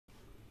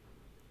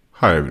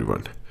Hi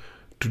everyone.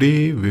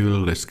 Today we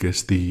will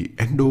discuss the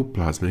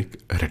endoplasmic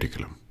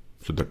reticulum.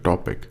 So the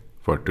topic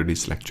for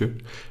today's lecture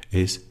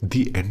is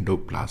the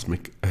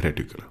endoplasmic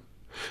reticulum.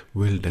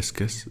 We'll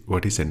discuss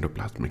what is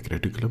endoplasmic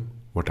reticulum,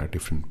 what are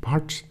different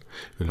parts.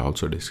 We'll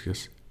also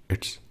discuss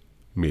its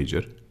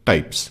major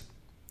types.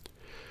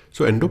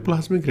 So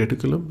endoplasmic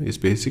reticulum is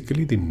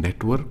basically the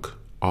network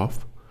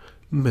of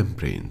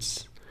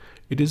membranes.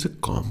 It is a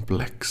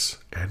complex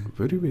and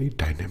very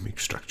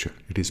dynamic structure.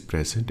 It is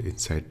present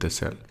inside the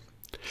cell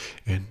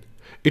and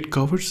it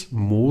covers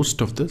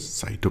most of the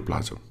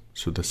cytoplasm.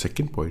 So the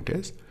second point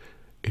is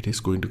it is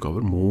going to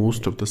cover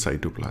most of the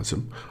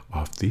cytoplasm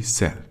of the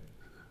cell.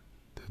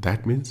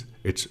 That means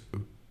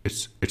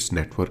its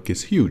network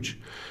is huge.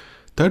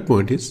 Third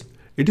point is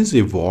it is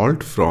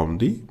evolved from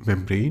the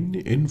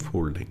membrane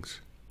enfoldings.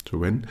 So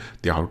when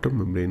the outer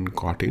membrane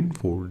got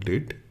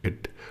enfolded,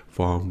 it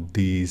formed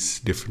these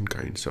different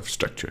kinds of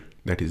structure.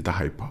 That is the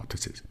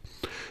hypothesis.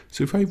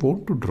 So if I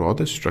want to draw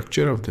the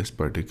structure of this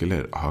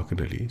particular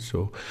organelle,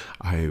 so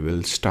I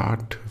will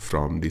start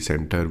from the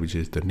center, which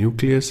is the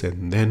nucleus,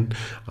 and then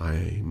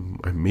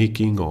I'm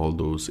making all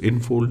those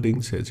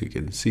enfoldings, as you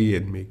can see,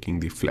 and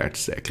making the flat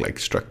sac-like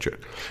structure.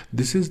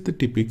 This is the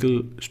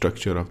typical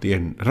structure of the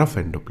rough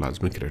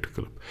endoplasmic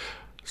reticulum.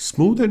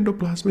 Smooth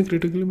endoplasmic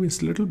reticulum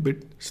is a little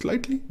bit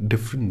slightly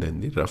different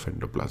than the rough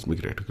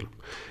endoplasmic reticulum.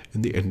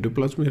 In the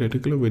endoplasmic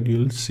reticulum, when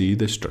you'll see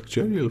the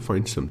structure, you'll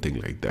find something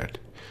like that.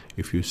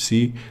 If you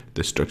see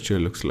the structure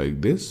looks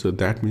like this, so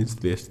that means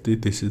this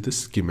is the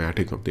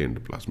schematic of the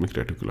endoplasmic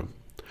reticulum.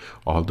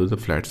 Although the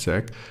flat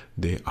sac,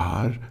 they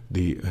are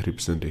the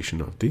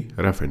representation of the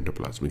rough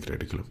endoplasmic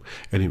reticulum.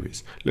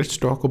 Anyways, let's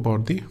talk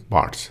about the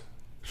parts.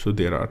 So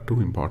there are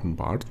two important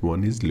parts.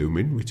 One is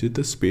lumen, which is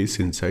the space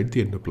inside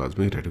the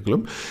endoplasmic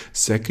reticulum.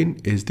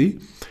 Second is the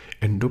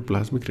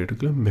endoplasmic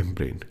reticulum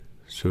membrane.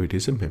 So it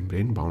is a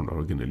membrane bound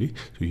organelle.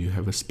 So you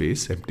have a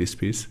space, empty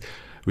space,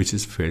 which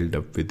is filled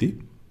up with the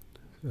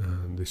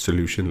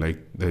solution like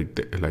the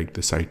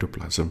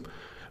cytoplasm,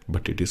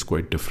 but it is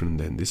quite different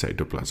than the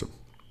cytoplasm.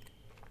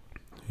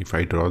 If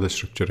I draw the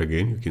structure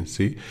again, you can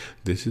see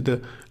this is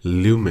the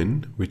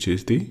lumen, which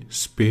is the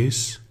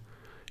space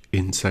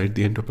inside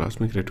the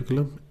endoplasmic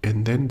reticulum,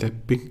 and then the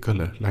pink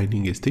color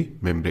lining is the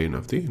membrane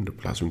of the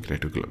endoplasmic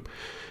reticulum.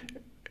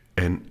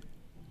 And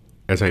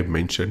as I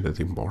mentioned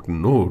as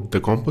important note, the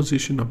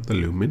composition of the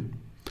lumen,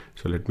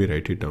 so let me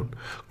write it down.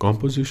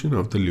 Composition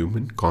of the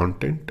lumen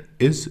content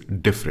is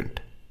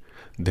different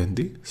than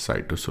the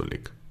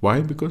cytosolic.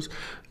 Why? Because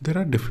there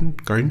are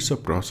different kinds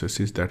of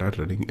processes that are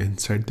running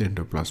inside the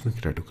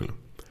endoplasmic reticulum.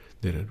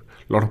 There are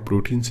a lot of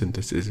protein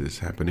synthesis is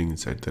happening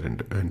inside the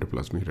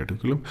endoplasmic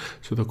reticulum,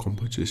 so the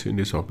composition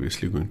is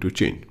obviously going to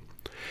change.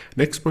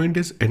 Next point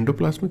is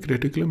endoplasmic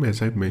reticulum,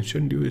 as I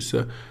mentioned you, is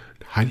a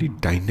highly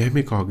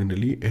dynamic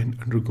organelle and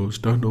undergoes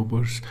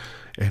turnovers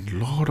and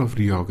lot of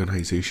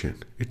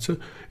reorganization. It's a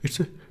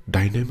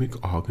dynamic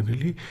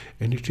organelle,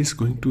 and it is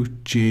going to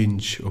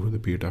change over the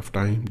period of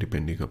time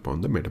depending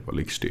upon the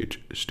metabolic stage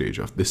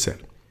of the cell.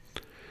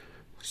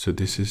 So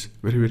this is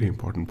very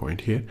important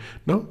point here.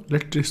 Now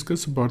let's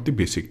discuss about the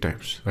basic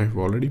types. I've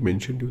already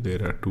mentioned you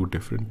there are two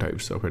different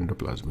types of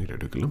endoplasmic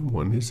reticulum.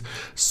 One is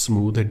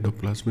smooth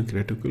endoplasmic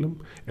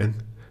reticulum and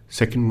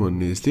second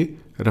one is the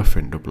rough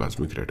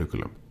endoplasmic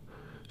reticulum.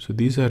 So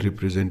these are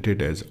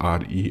represented as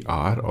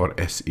RER or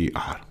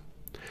SER.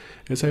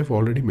 As I've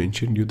already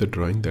mentioned you, the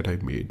drawing that I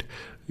made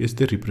is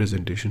the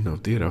representation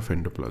of the rough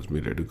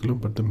endoplasmic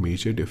reticulum, but the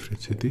major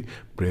difference is the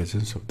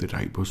presence of the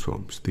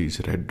ribosomes.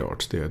 These red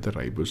dots, they are the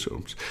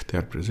ribosomes. They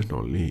are present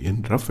only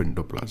in rough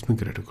endoplasmic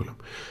reticulum.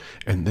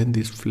 And then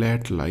these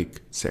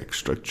flat-like sac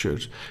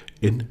structures,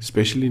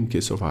 especially in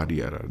case of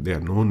RER, they are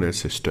known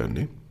as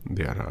cisternae.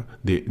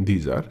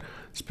 These are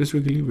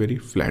specifically very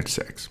flat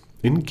sacs.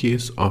 In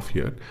case of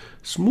here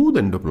smooth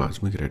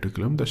endoplasmic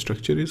reticulum, the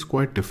structure is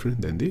quite different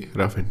than the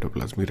rough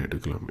endoplasmic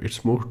reticulum.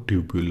 It's more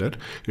tubular,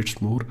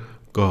 it's more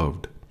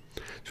curved.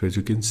 So as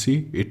you can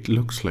see, it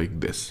looks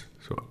like this.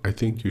 So I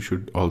think you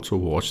should also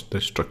watch the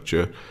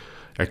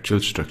actual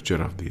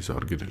structure of these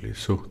organelles.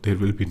 So there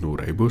will be no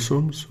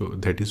ribosomes, so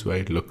that is why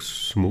it looks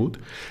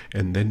smooth,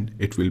 and then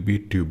it will be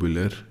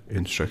tubular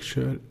in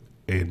structure,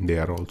 and they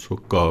are also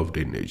curved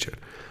in nature.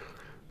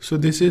 So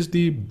this is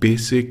the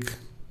basic,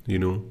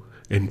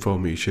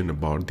 information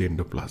about the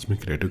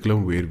endoplasmic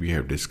reticulum, where we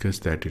have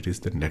discussed that it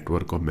is the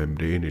network of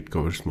membrane. It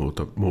covers most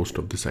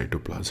of the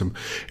cytoplasm.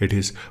 It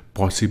is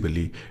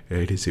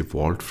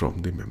evolved from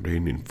the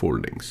membrane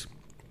enfoldings.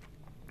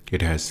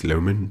 It has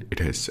lumen, it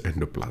has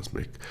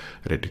endoplasmic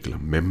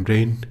reticulum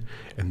membrane,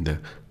 and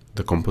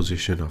the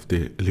composition of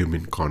the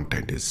lumen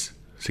content is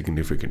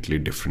significantly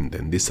different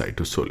than the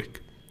cytosolic.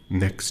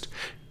 Next,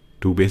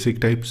 two basic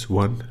types.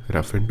 One,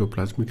 rough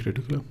endoplasmic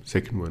reticulum.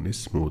 Second one is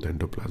smooth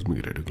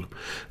endoplasmic reticulum.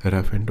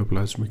 Rough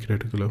endoplasmic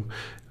reticulum,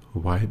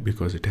 Why?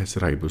 Because it has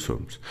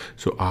ribosomes.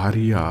 So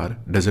RER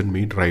doesn't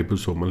mean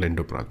ribosomal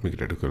endoplasmic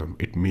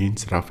reticulum. It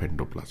means rough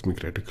endoplasmic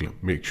reticulum.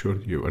 Make sure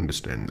you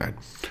understand that.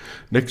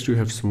 Next, you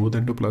have smooth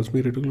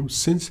endoplasmic reticulum.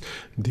 Since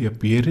the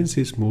appearance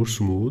is more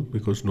smooth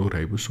because no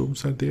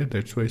ribosomes are there,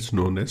 that's why it's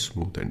known as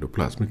smooth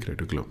endoplasmic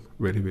reticulum.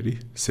 Very, very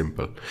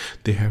simple.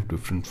 They have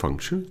different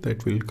functions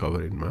that we'll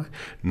cover in my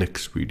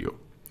next video.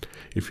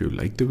 If you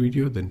like the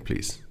video, then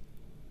please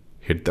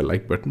hit the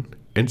like button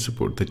and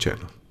support the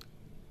channel.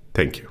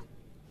 Thank you.